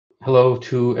Hello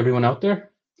to everyone out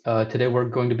there. Today we're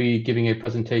going to be giving a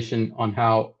presentation on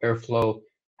how Airflow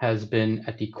has been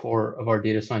at the core of our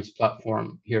data science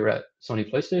platform here at Sony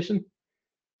PlayStation.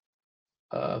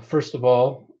 First of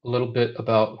all, a little bit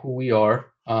about who we are.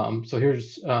 So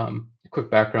here's a quick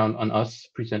background on us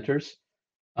presenters.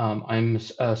 I'm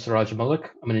Siraj Malik.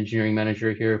 I'm an engineering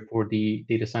manager here for the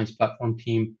data science platform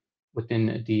team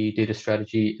within the data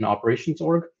strategy and operations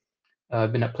org.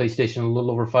 I've been at PlayStation a little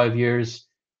over 5 years.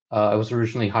 I was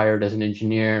originally hired as an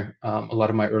engineer. A lot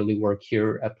of my early work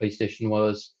here at PlayStation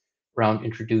was around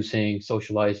introducing,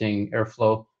 socializing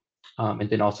Airflow, and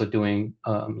then also doing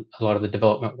a lot of the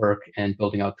development work and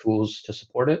building out tools to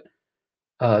support it.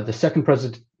 The second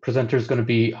presenter is going to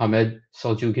be Ahmed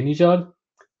Saljooghinejad.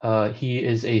 He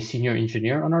is a senior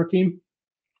engineer on our team.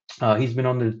 He's been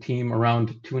on the team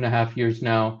around 2.5 years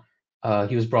now.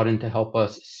 He was brought in to help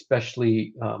us,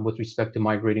 especially with respect to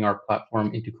migrating our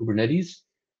platform into Kubernetes.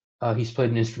 He's played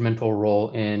an instrumental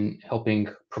role in helping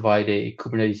provide a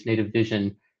Kubernetes native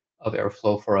vision of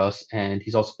Airflow for us, and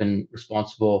he's also been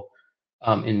responsible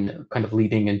in kind of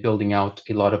leading and building out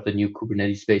a lot of the new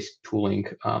Kubernetes-based tooling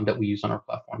that we use on our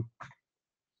platform.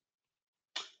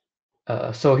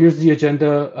 So here's the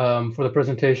agenda for the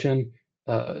presentation.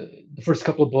 The first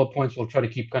couple of bullet points we'll try to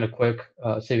keep kind of quick,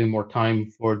 saving more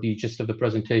time for the gist of the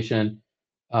presentation.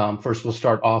 First, we'll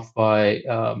start off by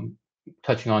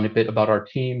touching on a bit about our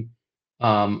team.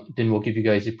 Then we'll give you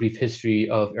guys a brief history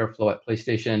of Airflow at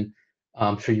PlayStation,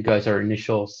 show you guys our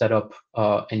initial setup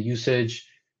and usage,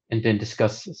 and then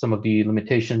discuss some of the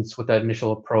limitations with that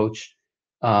initial approach.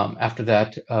 After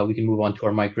that, we can move on to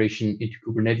our migration into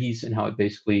Kubernetes and how it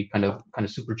basically kind of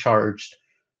supercharged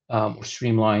or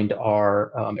streamlined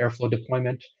our Airflow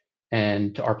deployment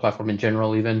and our platform in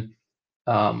general even.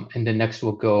 And then next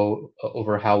we'll go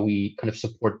over how we kind of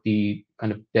support the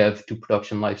kind of dev to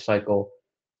production lifecycle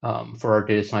for our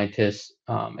data scientists,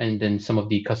 and then some of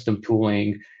the custom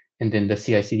tooling, and then the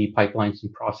CI/CD pipelines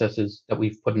and processes that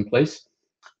we've put in place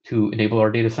to enable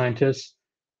our data scientists.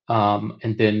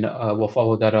 And then we'll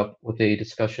follow that up with a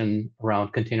discussion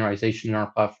around containerization in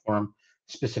our platform,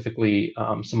 specifically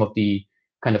some of the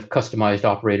kind of customized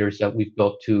operators that we've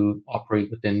built to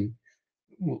operate within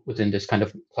this kind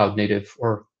of cloud native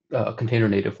or container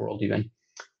native world even.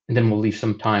 And then we'll leave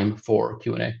some time for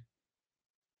Q&A.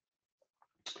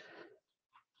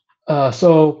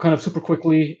 So kind of super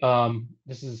quickly,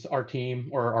 this is our team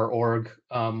or our org.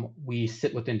 We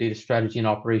sit within data strategy and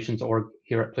operations org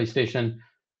here at PlayStation.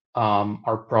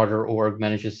 Our broader org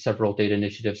manages several data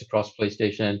initiatives across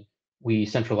PlayStation. We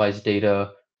centralize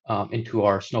data into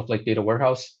our Snowflake data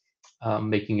warehouse,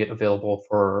 making it available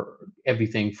for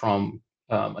everything from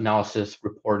analysis,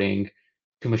 reporting,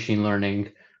 to machine learning,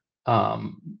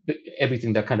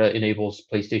 everything that kind of enables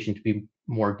PlayStation to be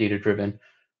more data-driven.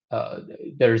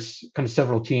 There's kind of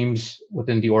several teams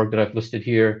within the org that I've listed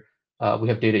here. We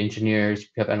have data engineers,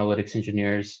 we have analytics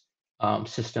engineers,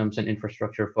 systems and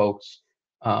infrastructure folks.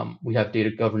 We have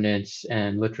data governance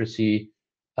and literacy.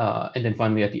 And then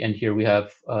finally, at the end here, we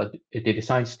have a data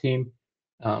science team.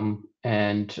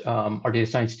 And our data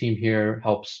science team here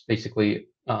helps basically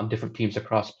different teams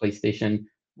across PlayStation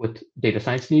with data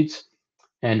science needs.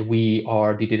 And we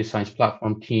are the data science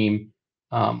platform team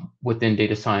within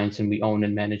data science, and we own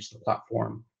and manage the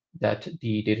platform that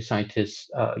the data scientists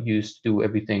use to do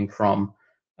everything from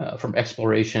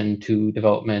exploration to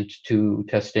development to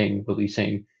testing,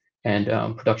 releasing, and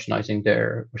productionizing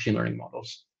their machine learning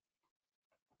models.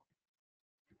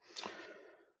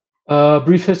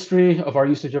 Brief history of our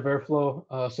usage of Airflow.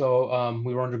 So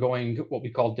we were undergoing what we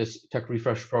called this tech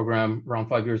refresh program around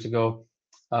 5 years ago.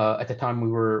 At the time, we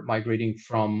were migrating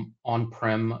from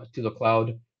on-prem to the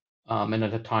cloud. And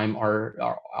at the time,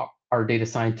 our data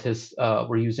scientists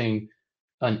were using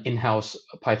an in-house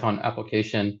Python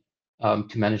application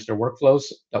to manage their workflows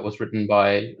that was written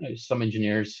by some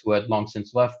engineers who had long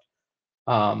since left.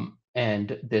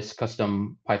 And this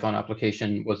custom Python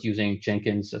application was using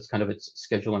Jenkins as kind of its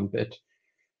scheduling bit.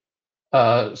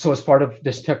 So as part of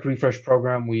this tech refresh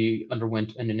program, we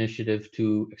underwent an initiative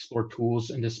to explore tools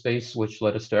in this space, which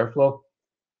led us to Airflow.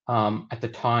 At the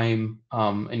time,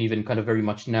 and even kind of very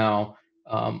much now,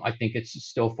 I think it's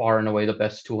still far and away the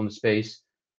best tool in the space.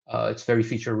 It's very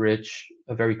feature rich,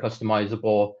 very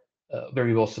customizable,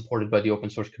 very well supported by the open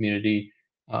source community.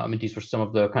 And these were some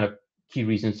of the kind of key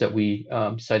reasons that we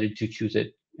decided to choose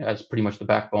it as pretty much the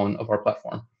backbone of our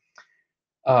platform.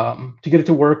 To get it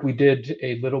to work, we did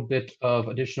a little bit of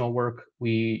additional work.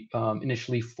 We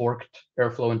initially forked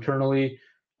Airflow internally.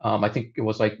 I think it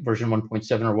was like version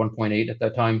 1.7 or 1.8 at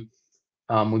that time.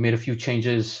 We made a few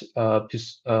changes for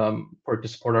it to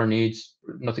support our needs.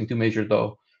 Nothing too major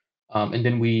though. And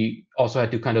then we also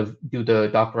had to kind of do the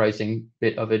Dockerizing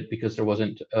bit of it because there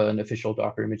wasn't an official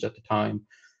Docker image at the time.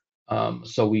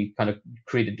 So we kind of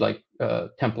created like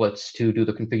templates to do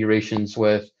the configurations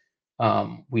with.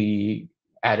 We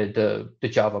added the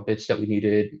Java bits that we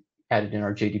needed, added in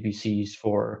our JDBCs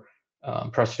for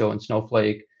Presto and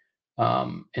Snowflake.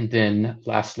 And then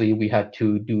lastly, we had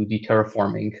to do the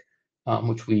terraforming,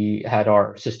 which we had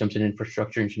our systems and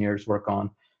infrastructure engineers work on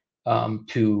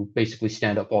to basically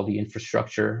stand up all the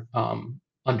infrastructure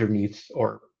underneath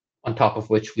or on top of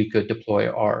which we could deploy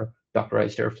our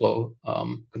Dockerized Airflow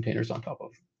containers on top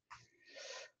of.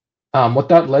 What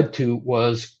that led to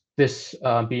was this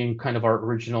being kind of our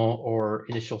original or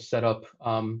initial setup,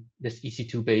 this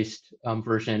EC2-based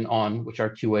version on which our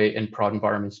QA and prod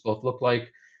environments both look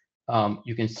like.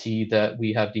 You can see that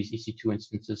we have these EC2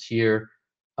 instances here.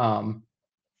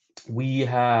 We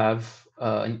have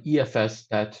an EFS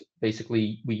that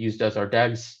basically we used as our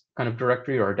dags kind of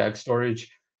directory or our dag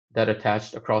storage that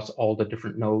attached across all the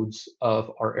different nodes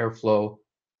of our Airflow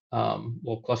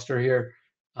little cluster here.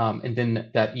 And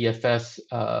then that EFS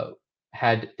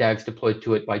had dags deployed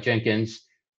to it by Jenkins.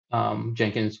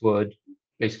 Jenkins would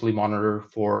basically monitor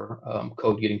for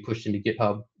code getting pushed into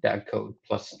GitHub, dag code,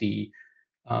 plus the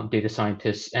data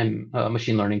scientists and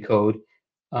machine learning code.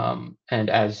 And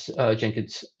as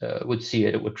Jenkins would see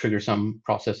it, it would trigger some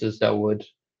processes that would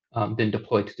then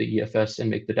deploy to the EFS and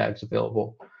make the dags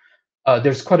available.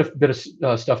 There's quite a bit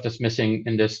of stuff that's missing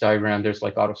in this diagram. There's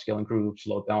like auto-scaling groups,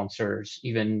 load balancers,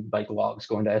 even like logs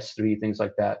going to S3, things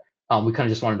like that. We kind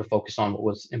of just wanted to focus on what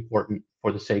was important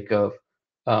for the sake of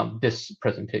this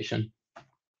presentation.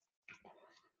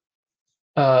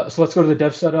 So let's go to the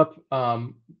dev setup.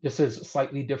 This is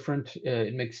slightly different.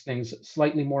 It makes things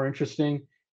slightly more interesting.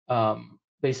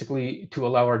 Basically, to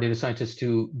allow our data scientists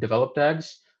to develop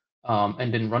dags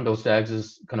and then run those dags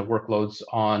as kind of workloads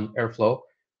on Airflow.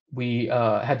 We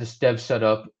had this dev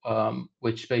setup,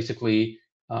 which basically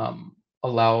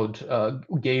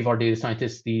gave our data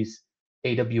scientists these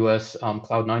AWS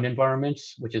Cloud9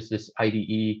 environments, which is this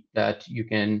IDE that you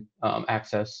can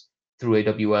access through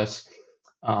AWS.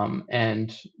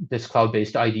 And this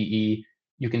cloud-based IDE,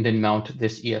 you can then mount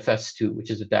this EFS to, which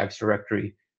is a DAGs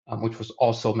directory, which was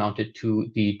also mounted to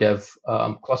the dev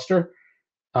cluster.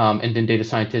 And then data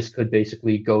scientists could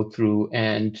basically go through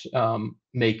and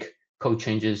make code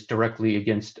changes directly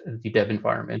against the dev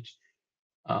environment,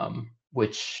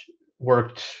 which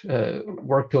worked to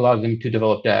allow them to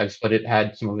develop DAGs, but it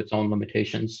had some of its own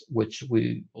limitations, which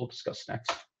we will discuss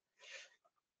next.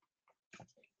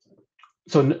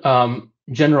 So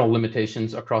general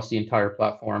limitations across the entire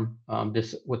platform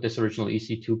with this original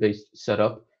EC2-based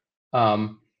setup.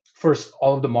 First,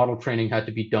 all of the model training had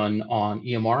to be done on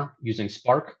EMR using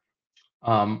Spark.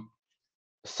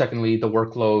 Secondly, the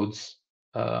workloads,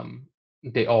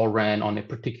 they all ran on a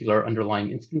particular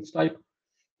underlying instance type.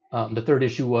 The third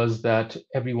issue was that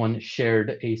everyone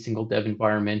shared a single dev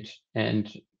environment,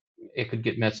 and it could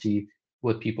get messy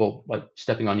with people like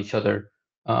stepping on each other,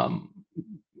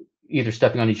 either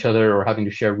stepping on each other or having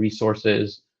to share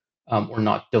resources, or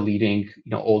not deleting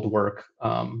old work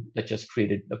that just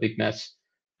created a big mess.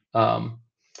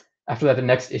 After that, the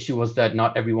next issue was that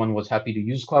not everyone was happy to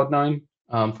use Cloud9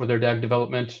 for their DAG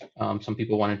development. Some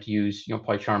people wanted to use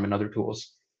PyCharm and other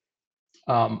tools.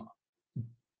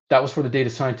 That was for the data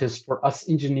scientists. For us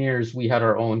engineers, we had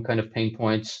our own kind of pain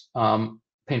points,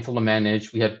 painful to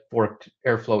manage. We had forked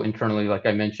Airflow internally, like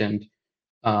I mentioned.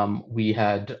 We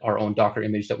had our own Docker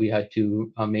image that we had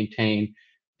to maintain.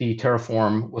 The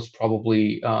Terraform was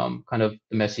probably kind of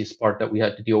the messiest part that we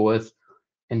had to deal with.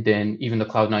 And then even the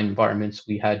Cloud9 environments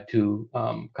we had to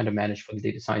kind of manage for the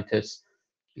data scientists.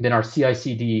 And then our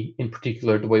CI/CD, in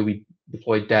particular, the way we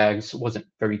deployed DAGs wasn't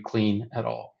very clean at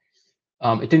all.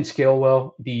 It didn't scale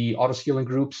well. The auto-scaling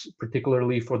groups,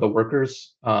 particularly for the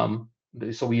workers,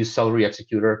 so we use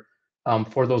SalJooghinejad.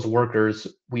 For those workers,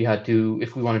 we had to,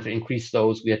 if we wanted to increase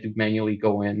those, we had to manually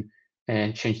go in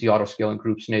and change the auto-scaling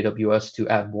groups in AWS to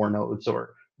add more nodes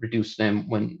or reduce them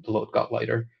when the load got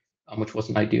lighter, which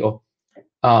wasn't ideal.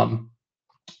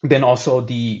 Then also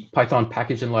the Python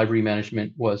package and library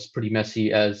management was pretty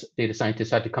messy, as data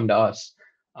scientists had to come to us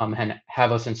and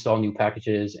have us install new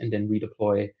packages and then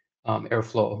redeploy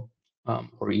Airflow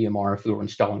or EMR if we were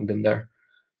installing them there.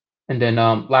 And then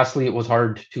lastly, it was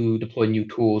hard to deploy new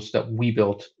tools that we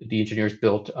built, the engineers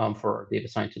built for our data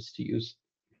scientists to use.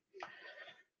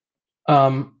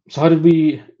 So how did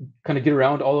we kind of get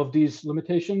around all of these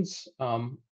limitations?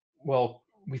 Well,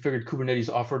 we figured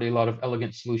Kubernetes offered a lot of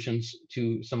elegant solutions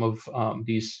to some of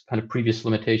these kind of previous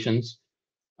limitations.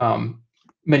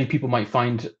 Many people might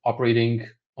find operating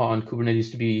on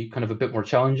Kubernetes to be kind of a bit more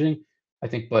challenging. I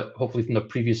think, but hopefully from the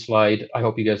previous slide, I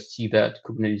hope you guys see that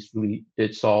Kubernetes really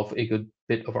did solve a good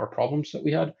bit of our problems that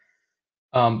we had.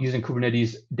 Using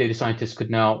Kubernetes, data scientists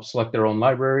could now select their own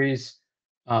libraries,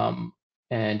 and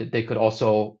they could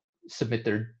also submit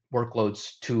their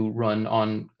workloads to run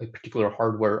on a particular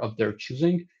hardware of their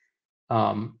choosing.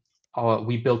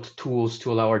 We built tools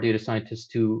to allow our data scientists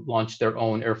to launch their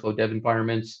own Airflow dev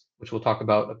environments, which we'll talk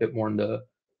about a bit more in the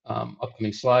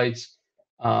upcoming slides.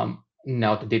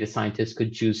 Now the data scientists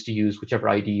could choose to use whichever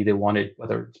IDE they wanted,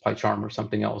 whether it's PyCharm or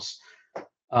something else.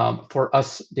 For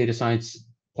us data science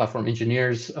platform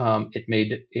engineers, it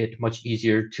made it much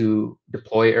easier to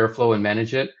deploy Airflow and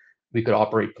manage it. We could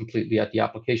operate completely at the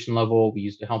application level. We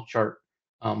used a Helm chart,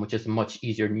 which is much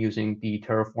easier than using the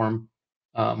Terraform,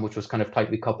 which was kind of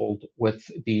tightly coupled with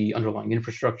the underlying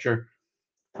infrastructure.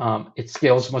 It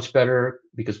scales much better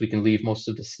because we can leave most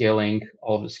of the scaling,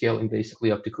 all of the scaling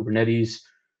basically up to Kubernetes.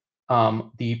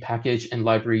 The package and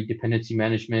library dependency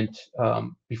management,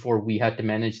 before we had to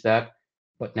manage that,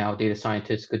 but now data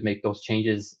scientists could make those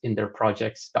changes in their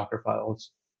projects, Docker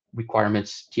files,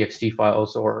 requirements, TXT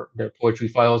files, or their poetry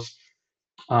files.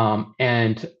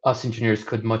 And us engineers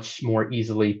could much more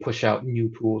easily push out new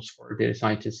tools for data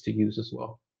scientists to use as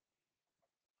well.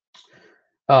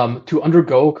 To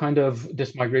undergo kind of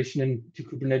this migration into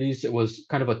Kubernetes, it was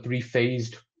kind of a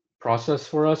three-phased process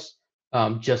for us,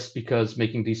 just because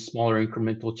making these smaller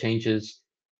incremental changes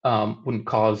wouldn't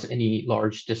cause any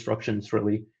large disruptions,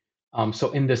 really.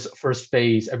 So in this first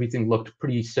phase, everything looked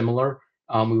pretty similar.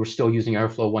 We were still using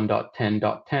Airflow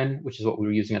 1.10.10, which is what we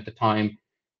were using at the time.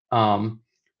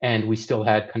 And we still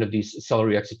had kind of these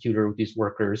celery executor with these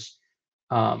workers.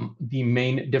 The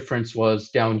main difference was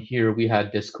down here, we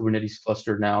had this Kubernetes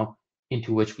cluster now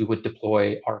into which we would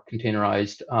deploy our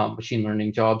containerized machine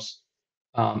learning jobs.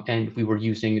 And we were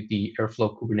using the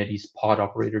Airflow Kubernetes pod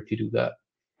operator to do that.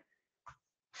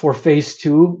 For phase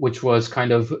two, which was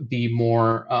kind of the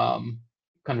more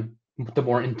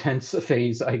intense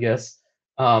phase, I guess,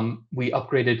 we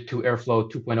upgraded to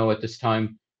Airflow 2.0 at this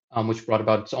time, which brought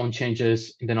about its own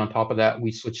changes. And then on top of that,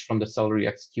 we switched from the Celery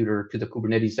executor to the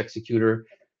Kubernetes-Executor.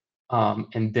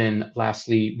 And then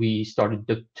lastly, we started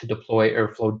to deploy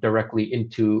Airflow directly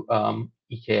into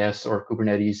EKS or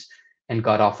Kubernetes and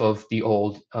got off of the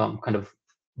old kind of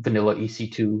vanilla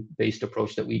EC2 based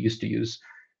approach that we used to use.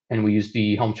 And we used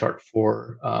the Helm chart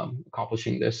for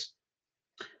accomplishing this.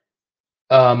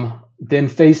 Then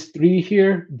phase three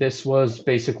here, this was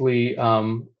basically,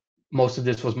 most of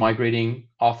this was migrating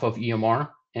off of EMR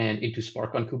and into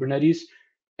Spark on Kubernetes.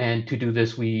 And to do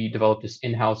this, we developed this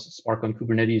in-house Spark on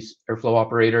Kubernetes Airflow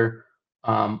operator.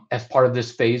 As part of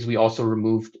this phase, we also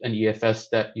removed an EFS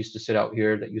that used to sit out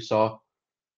here that you saw.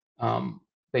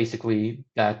 Basically,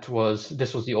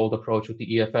 this was the old approach with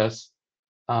the EFS.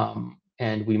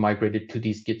 And we migrated to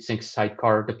these Git sync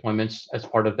sidecar deployments as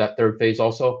part of that third phase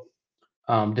also.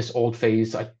 This old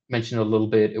phase, I mentioned a little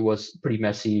bit, it was pretty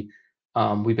messy.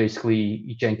 We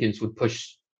basically, Jenkins would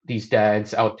push these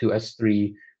dags out to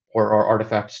S3 or our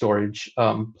artifact storage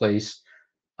place.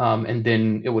 And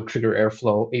then it would trigger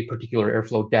Airflow, a particular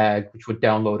Airflow DAG, which would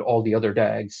download all the other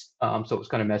DAGs. So it was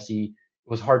kind of messy. It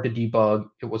was hard to debug.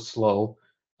 It was slow.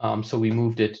 So we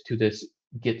moved it to this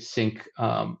Git sync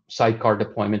sidecar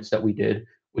deployments that we did,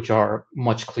 which are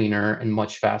much cleaner and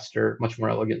much faster, much more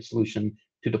elegant solution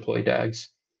to deploy DAGs.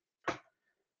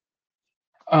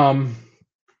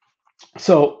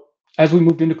 So as we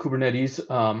moved into Kubernetes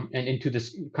and into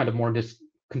this kind of more this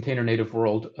container native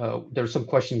world, there are some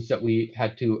questions that we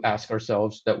had to ask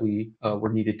ourselves that we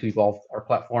were needed to evolve our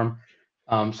platform.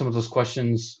 Some of those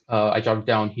questions I jotted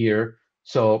down here.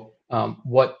 So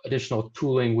what additional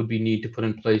tooling would we need to put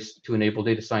in place to enable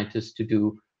data scientists to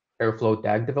do Airflow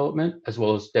DAG development, as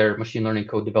well as their machine learning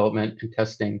code development and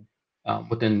testing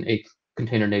within a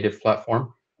container native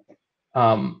platform?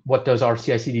 What does our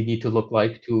CI/CD need to look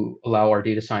like to allow our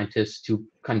data scientists to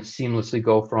kind of seamlessly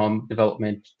go from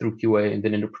development through QA and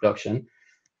then into production?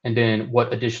 And then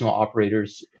what additional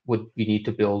operators would we need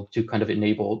to build to kind of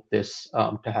enable this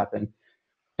to happen?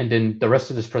 And then the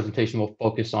rest of this presentation will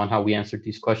focus on how we answered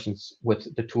these questions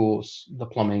with the tools, the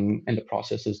plumbing, and the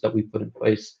processes that we put in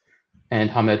place. And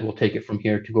Hamed will take it from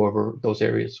here to go over those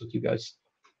areas with you guys.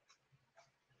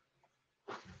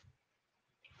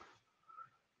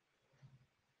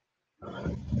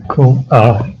 Cool.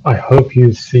 I hope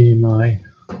you see my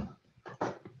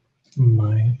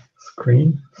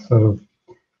screen. So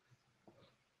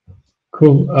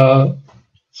cool.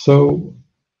 So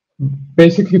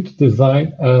basically, to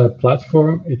design a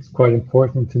platform, it's quite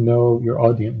important to know your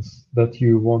audience that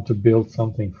you want to build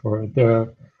something for.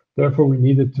 Therefore, we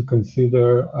needed to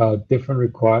consider different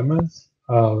requirements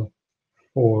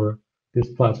for this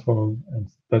platform, and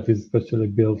that is specially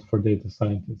built for data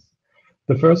scientists.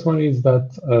 The first one is that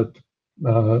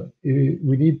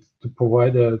we need to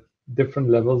provide different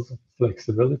levels of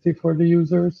flexibility for the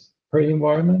users per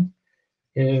environment.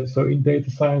 And so in data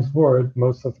science world,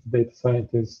 most of the data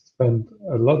scientists spend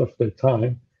a lot of their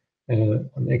time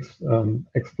on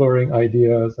exploring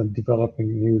ideas and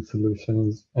developing new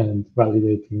solutions and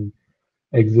validating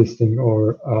existing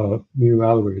or new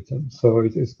algorithms. So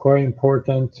it is quite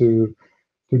important to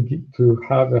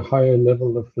have a higher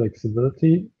level of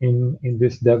flexibility in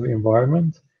this dev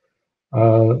environment,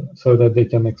 so that they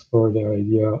can explore their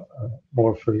idea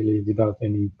more freely without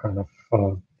any kind of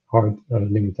hard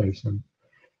limitation.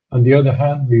 On the other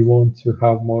hand, we want to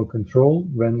have more control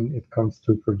when it comes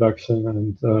to production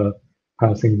and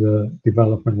passing the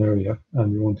development area,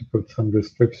 and we want to put some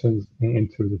restrictions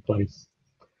into the place.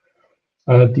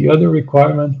 The other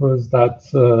requirement was that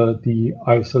the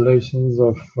isolations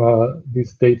of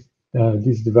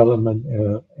this development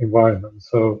environment.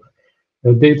 So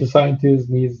the data scientist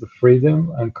needs the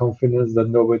freedom and confidence that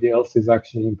nobody else is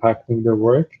actually impacting their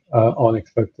work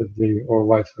unexpectedly or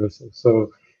vice versa.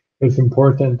 So it's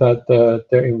important that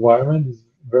their environment is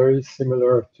very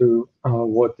similar to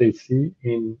what they see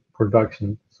in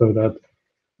production, so that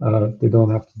they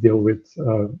don't have to deal with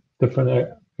different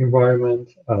environment.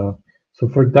 So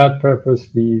for that purpose,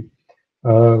 we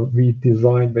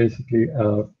designed basically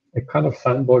a kind of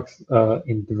sandbox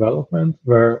in development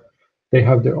where they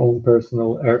have their own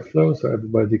personal Airflow, so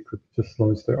everybody could just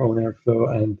launch their own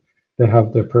Airflow, and they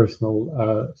have their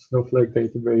personal Snowflake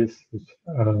database,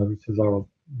 which is our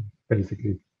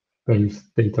basically base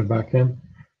data backend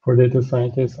for data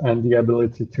scientists, and the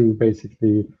ability to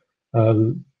basically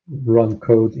run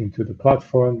code into the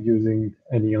platform using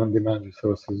any on-demand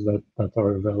resources that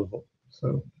are available.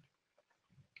 So,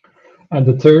 and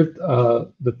the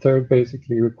third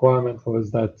basically requirement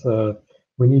was that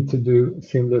we need to do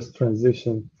seamless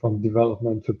transition from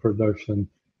development to production,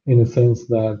 in a sense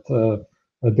that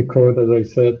the code, as I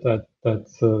said,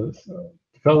 that's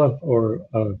developed or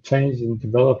changed in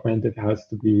development, it has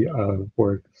to be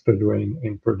work straight away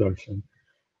in production.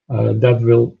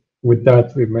 With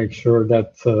that, we make sure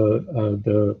that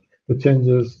the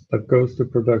changes that goes to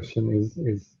production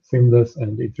is seamless,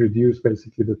 and it reduces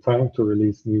basically the time to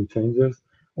release new changes,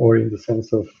 or in the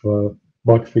sense of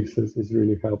bug fixes, is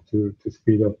really help to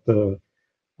speed up the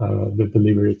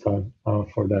delivery time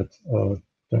for that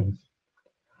change.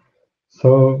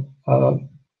 So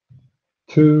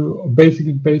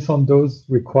based on those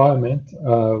requirements,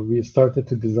 we started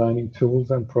to designing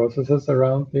tools and processes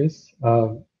around this,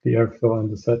 the Airflow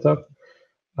and the setup,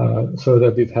 so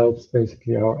that it helps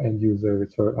basically our end user,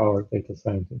 which are our data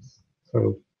scientists.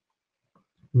 So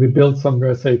we built some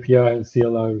REST API and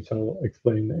CLI, which I'll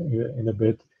explain in a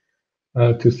bit,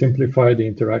 to simplify the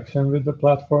interaction with the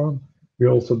platform. We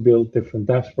also built different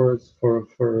dashboards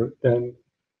for them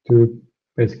to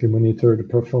basically monitor the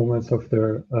performance of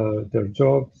their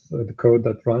jobs, the code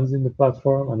that runs in the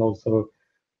platform, and also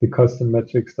the custom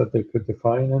metrics that they could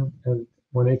define and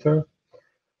monitor.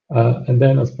 And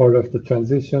then as part of the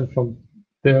transition from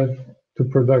dev to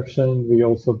production, we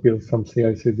also built some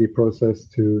CI/CD process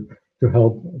to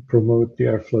help promote the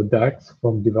Airflow dags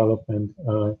from development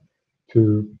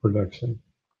to production.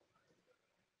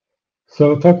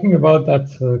 So talking about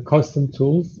that custom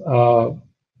tools,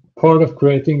 part of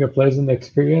creating a pleasant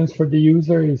experience for the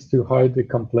user is to hide the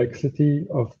complexity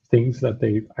of things that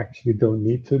they actually don't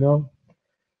need to know.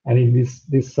 And in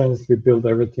this sense, we build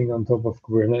everything on top of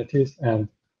Kubernetes, and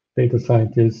data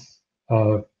scientists,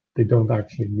 they don't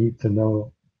actually need to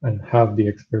know and have the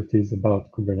expertise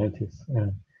about Kubernetes.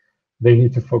 And they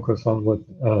need to focus on what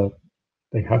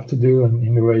they have to do and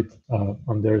innovate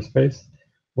on their space.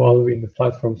 While in the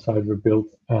platform side, we build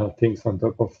things on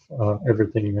top of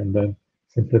everything and then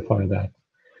simplify that.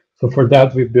 So for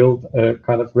that, we built a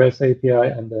kind of REST API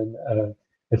and then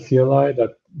a CLI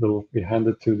that will be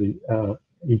handed to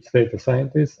each data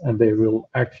scientist, and they will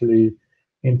actually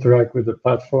interact with the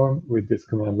platform with this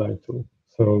command line tool.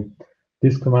 So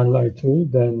this command line tool,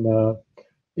 then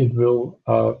it will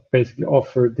basically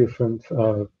offer different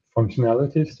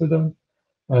functionalities to them.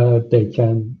 They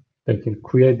can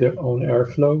create their own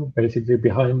Airflow, basically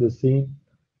behind the scene.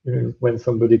 When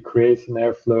somebody creates an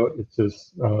Airflow, it's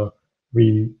just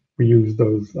we use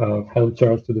those Helm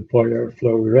charts to deploy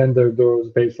Airflow. We render those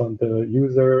based on the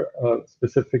user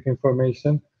specific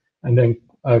information, and then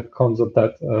brings up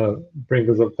that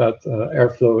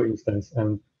Airflow instance,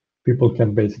 and people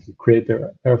can basically create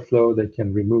their Airflow. They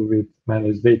can remove it,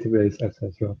 manage database,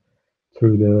 etc.,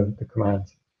 through the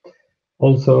commands.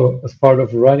 Also, as part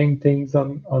of running things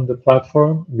on the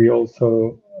platform, we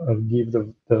also give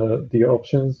the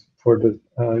options for the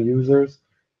users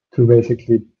to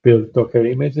basically build Docker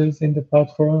images in the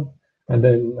platform, and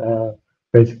then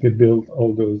basically build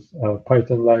all those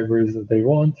Python libraries that they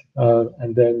want,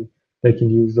 and then they can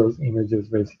use those images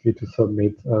basically to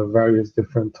submit various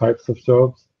different types of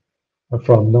jobs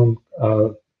from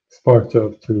non-Spark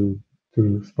jobs to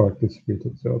Spark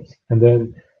distributed jobs. And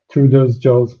then through those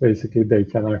jobs, basically, they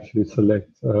can actually select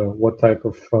what type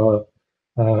of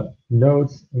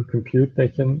nodes and compute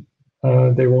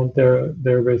they want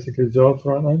their basically jobs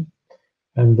run on.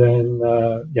 And then,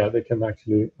 yeah, they can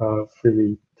actually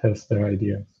freely test their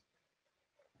ideas.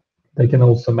 They can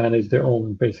also manage their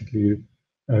own basically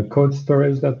code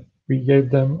storage that we gave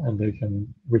them, and they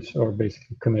can, which are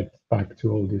basically connect back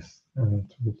to all these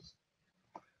tools.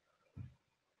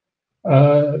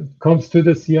 Comes to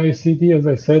the CI/CD, as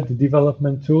I said, the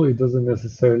development tool, it doesn't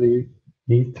necessarily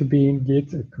need to be in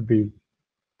Git. It could be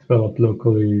developed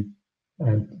locally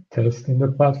and test in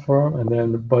the platform. And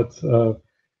then, but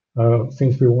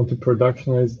since we want to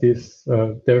productionize this,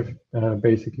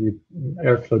 basically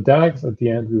Airflow dags, at the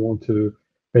end, we want to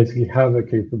basically have a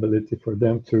capability for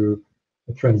them to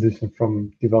transition from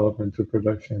development to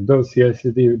production. Those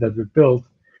CI/CD that we built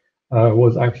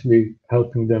was actually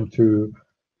helping them to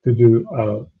do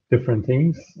different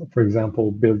things. For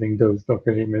example, building those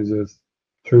Docker images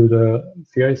through the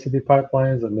CI/CD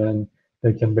pipelines, and then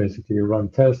they can basically run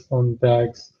tests on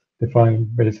dags, define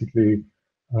basically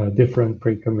different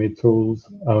pre-commit tools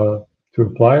to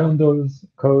apply on those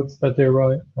codes that they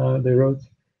wrote,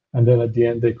 and then at the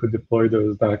end they could deploy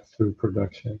those back to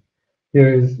production.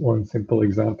 Here is one simple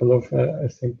example of a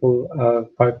simple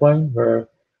pipeline where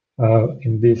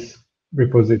in this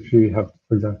repository you have,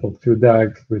 for example, 2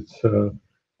 dags, which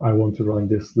I want to run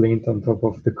this lint on top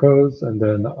of the codes, and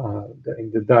then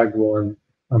in the dag one,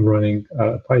 I'm running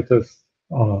PyTest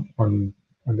on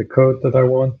the code that I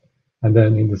want, and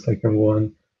then in the second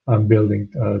one, I'm building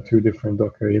 2 different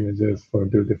Docker images for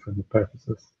 2 different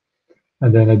purposes.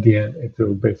 And then at the end, it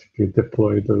will basically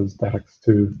deploy those dags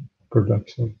to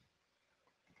production.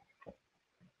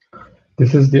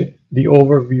 This is the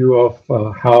overview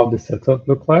of how the setup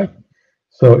look like.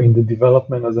 So in the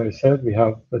development, as I said, we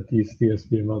have this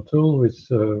DSPML tool, which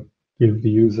gives the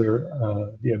user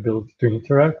the ability to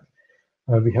interact.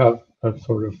 We have a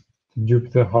sort of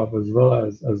Jupyter Hub as well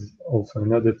as also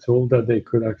another tool that they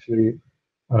could actually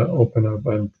open up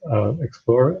and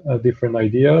explore different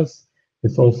ideas.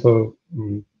 It's also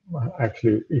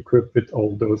actually equipped with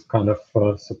all those kind of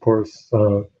supports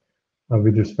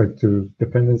with respect to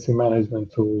dependency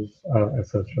management tools,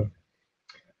 etc.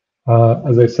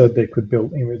 As I said, they could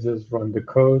build images, run the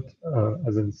code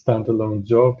as in standalone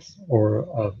jobs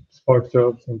or Spark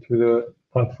jobs into the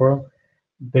platform.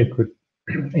 They could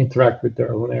interact with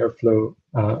their own Airflow,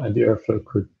 and the Airflow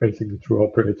could basically, through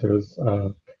operators,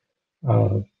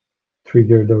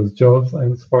 trigger those jobs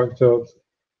and Spark jobs.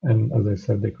 And as I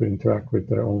said, they could interact with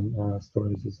their own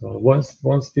storage as well.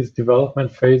 Once this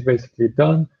development phase basically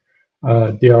done,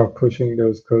 they are pushing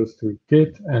those codes to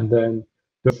Git, and then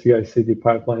the CI/CD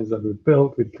pipelines that we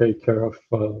built will take care of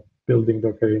building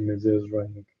Docker images,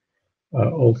 running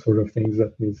all sort of things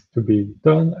that needs to be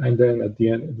done, and then at the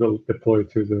end it will deploy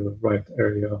to the right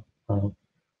area,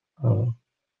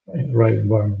 right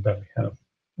environment that we have.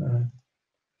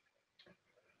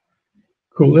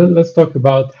 Cool. Let's talk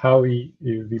about how we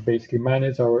basically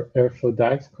manage our Airflow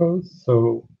DAGs codes.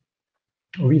 So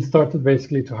we started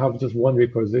basically to have just one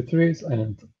repositories,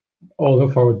 and all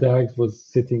of our DAGs was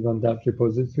sitting on that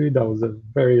repository. That was a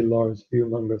very large,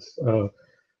 humongous,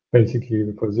 basically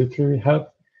repository we had.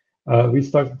 We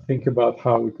started to think about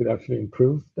how we could actually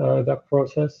improve that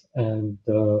process, and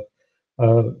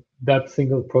that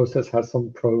single process has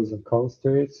some pros and cons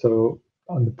to it. So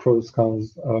on the pros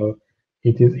cons,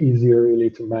 it is easier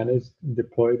really to manage and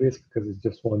deploy this because it's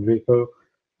just one repo,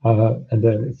 and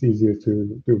then it's easier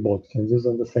to do both changes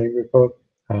on the same repo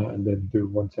and then do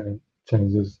one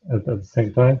changes at the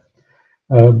same time.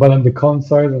 But on the con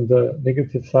side, on the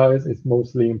negative side, it's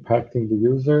mostly impacting the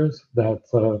users that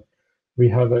we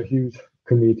have a huge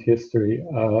commit history,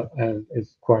 and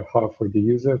it's quite hard for the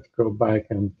user to go back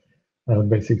and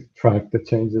basically track the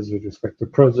changes with respect to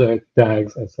project,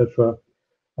 DAGs, etc.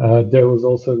 There was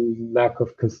also lack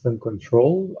of custom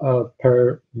control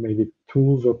per maybe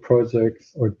tools or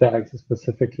projects or DAGs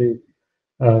specifically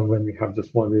when we have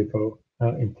just one repo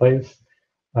in place.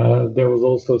 There was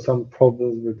also some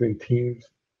problems between teams.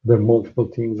 There are multiple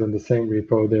teams in the same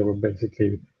repo. They were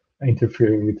basically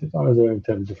interfering with each other in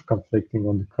terms of conflicting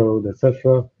on the code,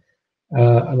 etc.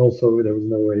 And also there was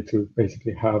no way to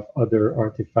basically have other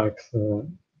artifacts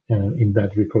in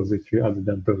that repository other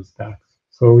than those dags.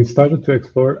 So we started to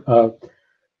explore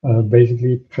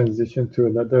basically transition to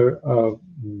another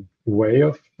way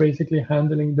of basically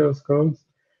handling those codes.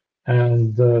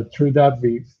 And through that,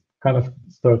 we kind of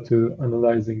start to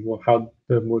analyzing how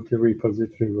the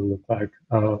multi-repository will look like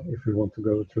if we want to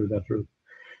go through that route.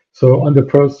 So on the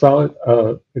pros side,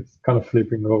 it's kind of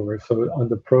flipping over. So on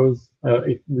the pros,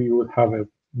 we would have a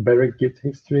better Git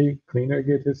history, cleaner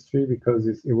Git history, because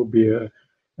it would be a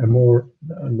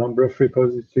number of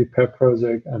repository per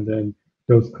project, and then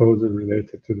those codes are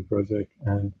related to the project.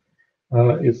 And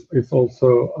it's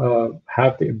also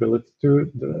have the ability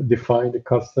to define the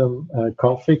custom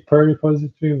config per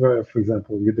repository, where, for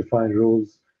example, you define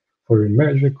rules for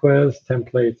merge requests,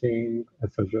 templating,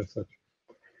 etc., etc.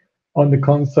 On the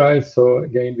con side, so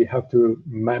again, we have to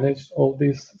manage all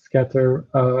these scatter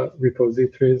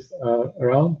repositories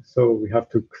around. So we have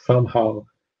to somehow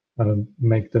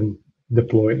make them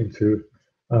deploy into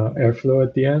Airflow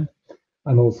at the end.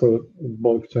 And also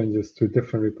bulk changes to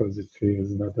different repositories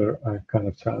is another kind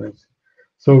of challenge.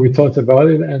 So we thought about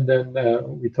it, and then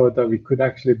we thought that we could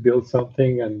actually build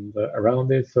something and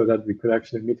around it so that we could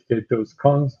actually mitigate those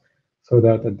cons, so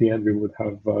that at the end we would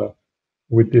have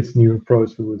with this new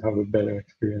approach, we would have a better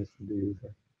experience for the user.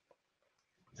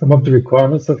 Some of the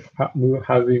requirements of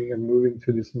having and moving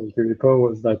to this multi-repo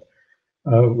was that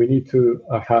we need to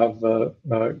have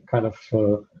kind of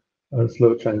a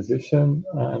slow transition,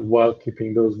 and while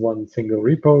keeping those one single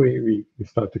repo, we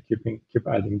start to keep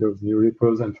adding those new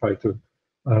repos and try to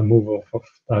move off of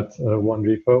that one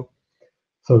repo.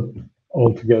 So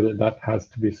altogether, that has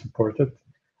to be supported.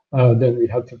 Then we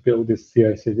had to build this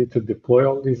CI/CD to deploy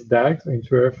all these DAGs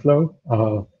into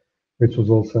Airflow, which was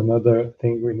also another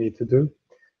thing we need to do.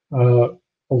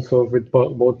 Also, with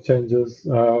bulk changes,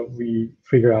 we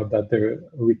figured out that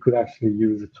we could actually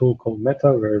use a tool called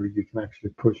Meta, where you can actually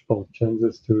push bulk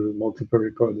changes to multiple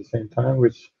repos at the same time,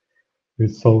 which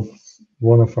solves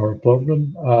one of our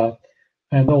problems.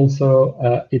 And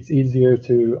also, it's easier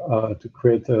to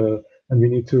create and we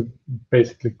need to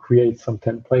basically create some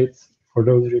templates for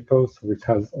those repos, which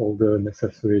has all the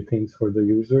necessary things for the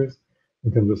users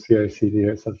in terms of CI/CD,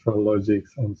 etc.,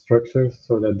 logics and structures,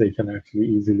 so that they can actually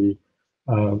easily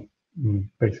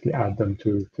basically add them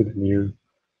to the new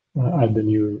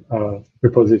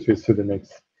repositories to the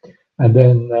mix. And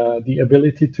then the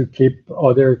ability to keep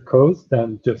other codes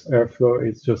than just Airflow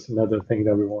is just another thing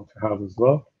that we want to have as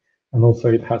well. And also,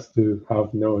 it has to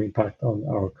have no impact on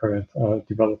our current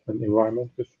development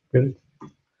environment with build.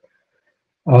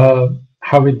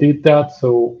 How we did that,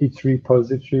 so each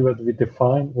repository that we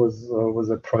defined was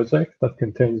a project that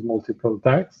contains multiple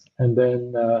DAGs, and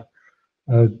then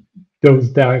those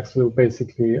DAGs will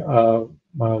basically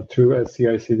through a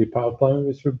CI/CD pipeline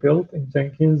which we built in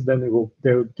Jenkins, then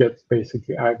they'll get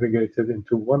basically aggregated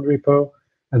into one repo,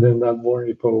 and then that one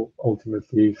repo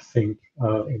ultimately sync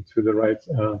into the right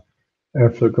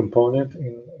Airflow component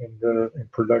in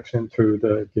production through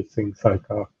the git sync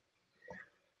sidecar.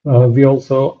 We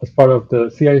also, as part of the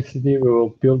CI/CD, we were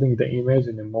building the image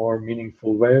in a more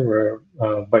meaningful way, where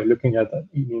by looking at that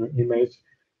image,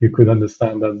 you could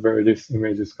understand that where this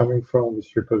image is coming from,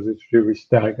 which repository, which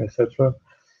tag, etc.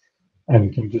 And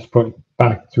you can just point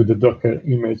back to the Docker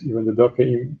image, even the Docker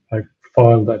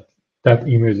file that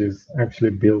image is actually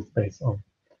built based on.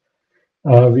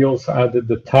 We also added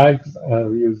the tags.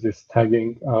 We use this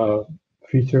tagging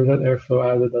feature that Airflow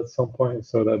added at some point,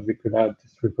 so that we could add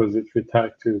this repository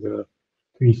tag to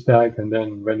each tag, and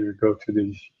then when we go to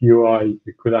the UI,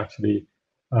 we could actually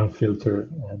filter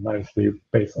nicely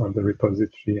based on the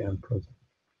repository and project.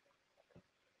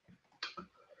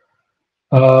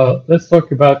 Let's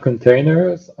talk about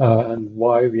containers and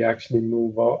why we actually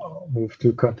move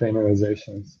to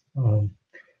containerizations.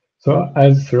 So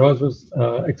as Siraj was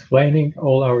explaining,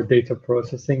 all our data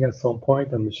processing at some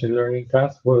point and machine learning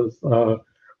tasks was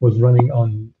running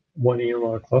on one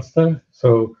EMR cluster.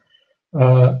 So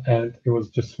and it was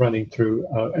just running through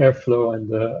Airflow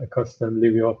and a custom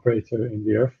Livy operator in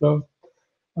the Airflow.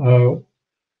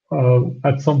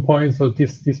 At some point, so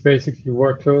this basically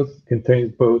workload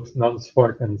contains both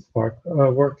non-Spark and Spark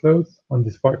workloads. On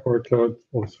the Spark workload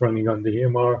was running on the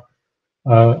EMR,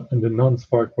 and the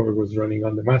non-Spark work was running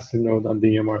on the master node on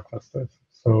the EMR clusters.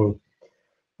 So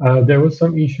there were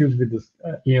some issues with the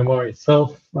EMR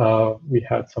itself. We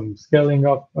had some scaling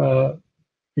up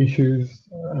issues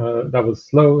that was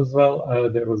slow as well.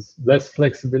 There was less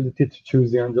flexibility to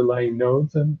choose the underlying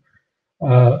nodes and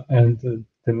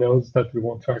the nodes that we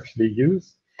want to actually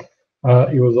use.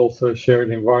 It was also a shared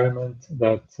environment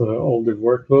that all the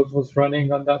workloads was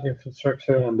running on that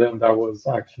infrastructure, and then that was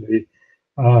actually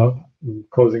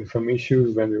causing some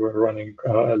issues when we were running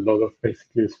a lot of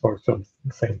basically Spark jobs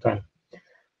at the same time.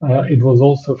 It was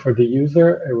also for the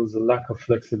user, it was a lack of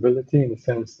flexibility in the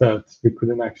sense that we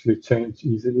couldn't actually change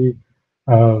easily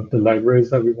the libraries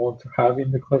that we want to have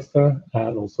in the cluster,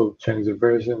 and also change the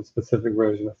version, specific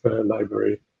version of a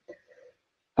library.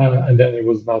 And then it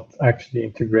was not actually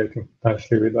integrating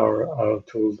potentially with our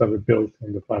tools that we built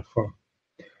in the platform.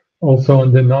 Also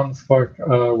on the non-Spark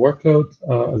workload,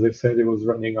 as I said, it was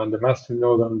running on the master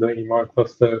node on the EMR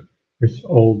cluster, which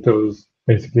all those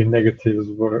basically negatives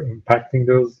were impacting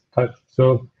those types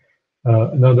of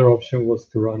jobs. Another option was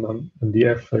to run on the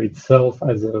Airflow itself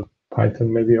as a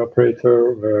Python maybe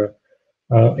operator, where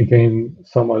again,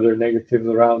 some other negatives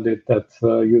around it that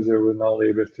user were not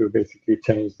able to basically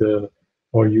change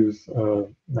or use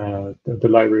the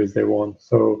libraries they want.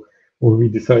 So we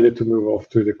decided to move off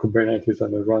to the Kubernetes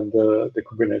and run the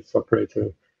Kubernetes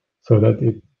operator so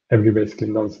that every basically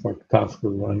non-Spark task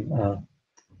will run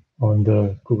on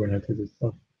the Kubernetes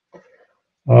itself.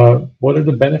 What are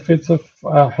the benefits of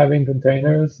having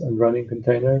containers and running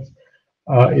containers?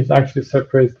 It actually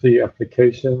separates the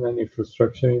application and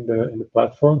infrastructure in the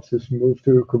platform. So if we move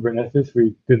to Kubernetes,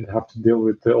 we didn't have to deal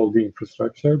with all the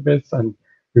infrastructure bits, and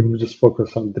we would just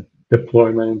focus on the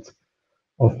deployment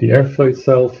of the Airflow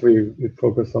itself. We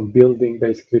focus on building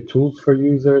basically tools for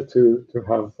user to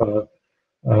have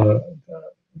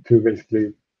to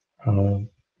basically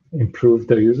improve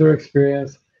the user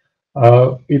experience.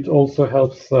 It also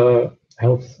helps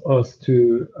us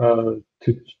to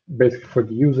basically for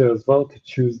the user as well to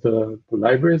choose the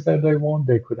libraries that they want.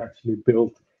 They could actually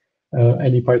build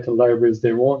any Python libraries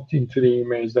they want into the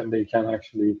image, and they can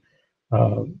actually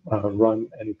run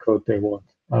any code they want.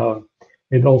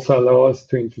 It also allows us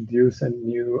to introduce a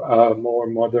new, more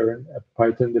modern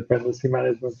Python dependency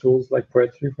management tools like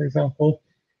Poetry, for example,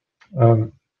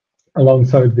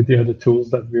 alongside with the other tools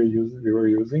that we were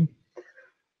using.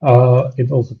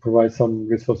 It also provides some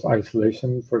resource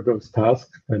isolation for those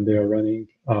tasks when they are running.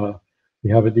 We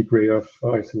have a degree of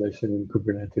isolation in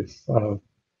Kubernetes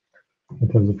in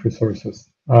terms of resources.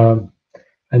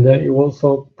 And then it will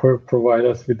also provide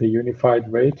us with a unified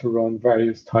way to run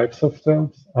various types of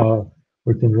jobs.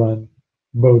 We can run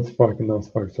both Spark and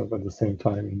non-Spark jobs at the same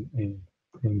time in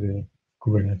the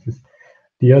Kubernetes.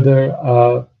 The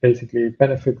other basically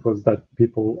benefit was that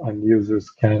people and users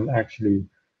can actually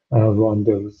run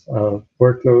those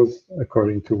workloads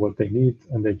according to what they need,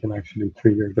 and they can actually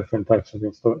trigger different types of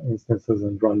instances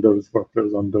and run those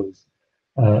workloads on those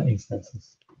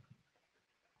instances.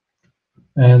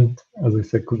 And as I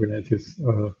said, Kubernetes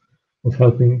was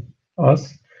helping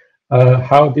us.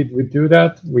 How did we do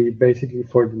that? We basically,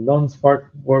 for the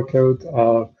non-Spark workload,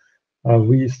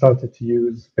 we started to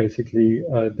use basically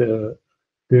the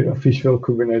official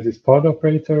Kubernetes pod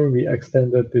operator. We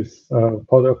extended this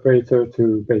pod operator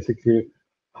to basically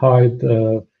hide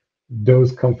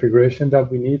those configurations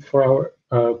that we need for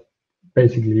our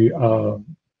basically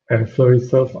Airflow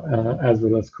itself, as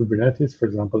well as Kubernetes, for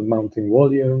example, mounting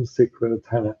volumes, secret,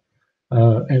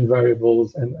 and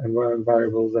variables and environment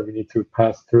variables that we need to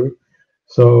pass through.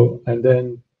 So, and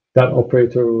then that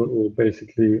operator will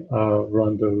basically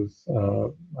run those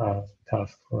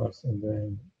tasks for us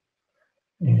in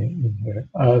here.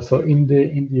 So in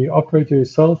the operator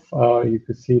itself, you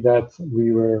could see that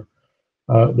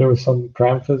there were some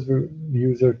parameters the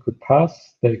user could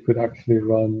pass. They could actually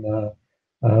run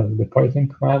the Python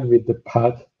command with the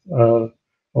path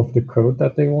of the code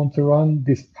that they want to run.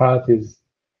 This path is,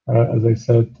 as I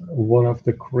said, one of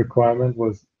the requirements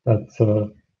was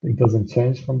that it doesn't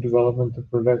change from development to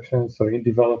production. So in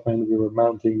development, we were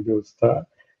mounting those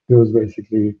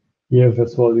basically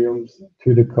EFS volumes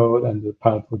to the code, and the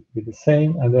path would be the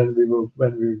same. And then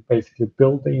when we basically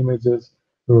build the images,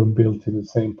 we will build to the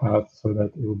same path so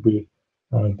that it will be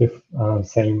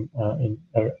same in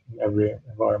every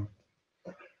environment.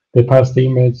 They pass the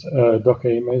image, Docker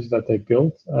image that they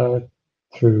built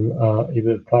through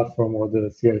either the platform or the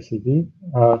CI/CD.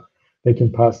 They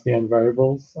can pass the end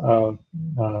variables,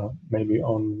 maybe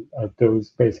on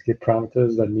those basically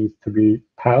parameters that need to be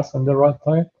passed on the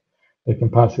runtime. They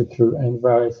can pass it through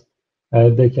envars.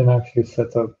 They can actually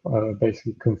set up,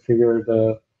 basically configure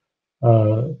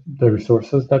the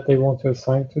resources that they want to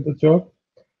assign to the job.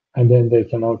 And then they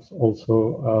can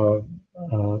also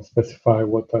specify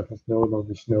what type of node or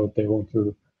which node they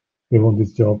want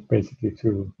this job basically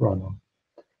to run on,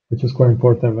 which is quite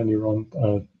important when you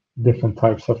run different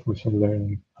types of machine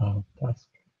learning tasks.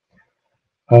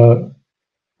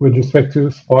 With respect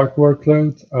to Spark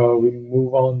workload, we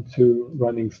move on to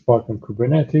running Spark on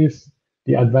Kubernetes.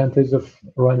 The advantage of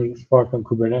running Spark on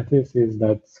Kubernetes is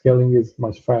that scaling is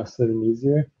much faster and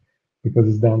easier because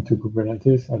it's down to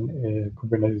Kubernetes, and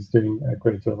Kubernetes is doing a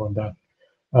great job on that.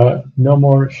 No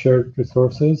more shared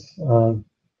resources,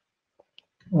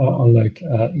 unlike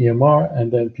EMR,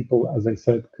 and then people, as I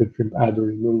said, could add or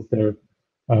remove their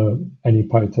any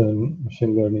Python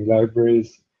machine learning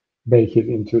libraries, bake it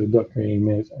into a Docker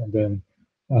image, and then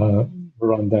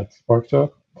run that Spark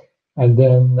job, and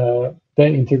then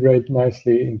integrate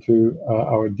nicely into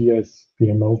our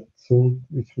DSPML tool,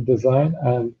 which we design.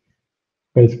 And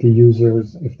basically,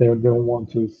 users, if they don't want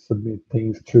to submit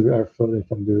things through Airflow, they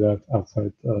can do that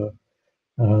outside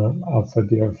outside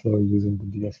the Airflow using the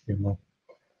DSPML.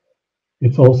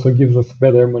 It also gives us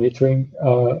better monitoring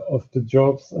of the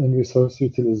jobs and resource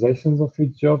utilizations of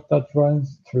each job that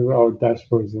runs through our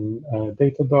dashboards in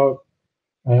Datadog.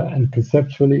 And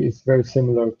conceptually, it's very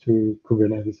similar to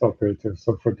KubernetesOperator.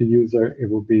 So for the user, it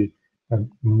will be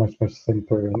much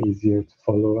simpler and easier to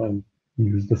follow and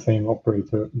use the same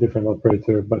operator, different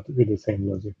operator, but with the same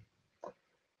logic.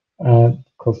 And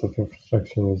cost of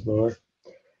infrastructure is lower.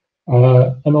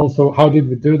 And also, how did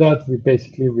we do that? We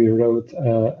wrote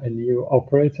a new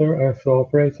operator, Airflow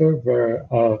operator, where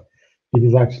it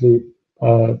is actually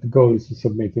the goal is to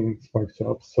submitting Spark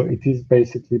jobs. So it is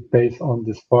basically based on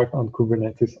the Spark on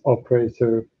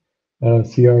KubernetesOperator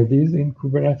CRDs in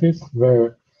Kubernetes,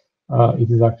 where it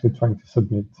is actually trying to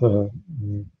submit,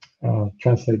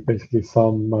 translate basically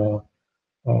some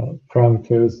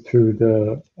parameters to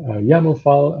the YAML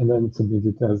file and then submit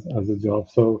it as a job.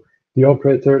 So the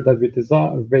operator that we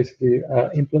designed, basically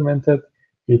implemented,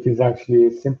 it is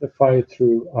actually simplified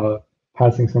through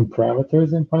passing some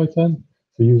parameters in Python.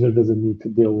 So user doesn't need to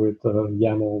deal with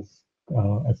YAMLs,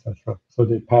 etc. So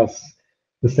they pass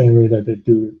the same way that they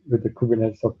do with the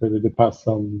Kubernetes operator. They pass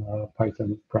some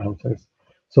Python parameters.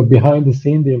 So behind the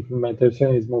scene, the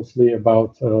implementation is mostly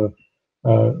about the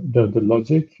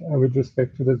logic with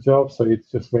respect to the job. So it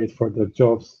just waits for the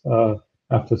jobs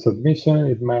after submission.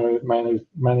 It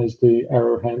manage the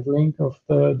error handling of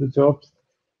the jobs.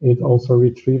 It also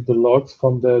retrieves the logs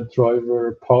from the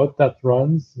driver pod that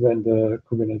runs when the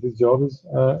Kubernetes job is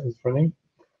running.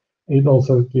 It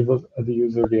also gives the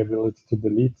user the ability to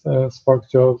delete Spark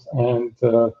jobs, and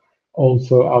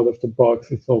also out of the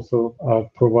box, it's also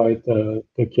provide the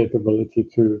capability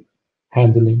to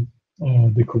handling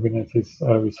the Kubernetes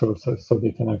resources, so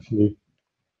they can actually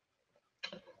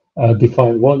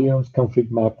define volumes,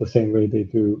 config map the same way they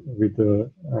do with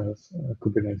the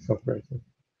Kubernetes operator.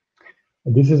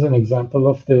 This is an example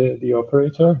of the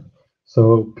operator.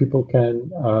 So people can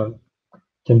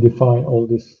define all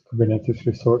these Kubernetes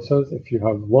resources. If you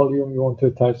have volume you want to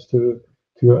attach to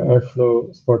your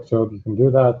Airflow Spark job, you can do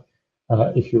that.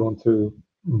 If you want to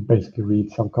basically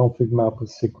read some config map with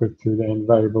secret to the end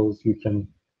variables, you can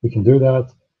do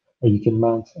that. You can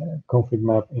mount a config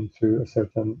map into a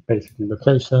certain basically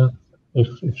location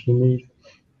if you need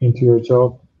into your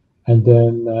job. And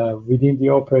then within the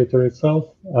operator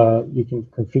itself, you can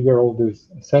configure all these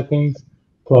settings.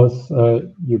 Plus,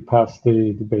 you pass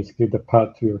basically the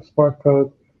path to your Spark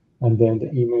code, and then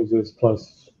the images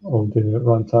plus all the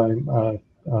runtime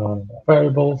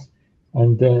variables.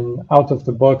 And then out of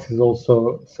the box, it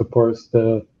also supports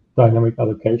the dynamic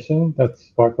allocation that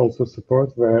Spark also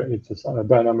supports, where it just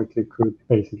dynamically could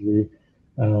basically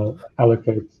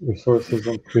allocate resources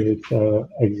and create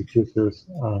executors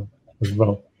as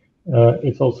well.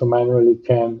 It also manually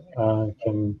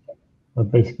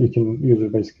user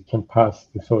basically can pass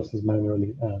resources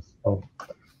manually as well.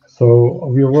 So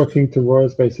we are working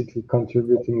towards basically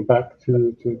contributing back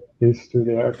to the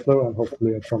Airflow, and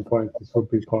hopefully at some point this will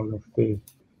be part of the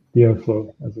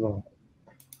Airflow as well.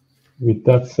 With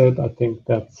that said, I think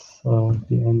that's the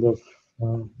end of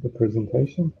the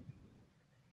presentation.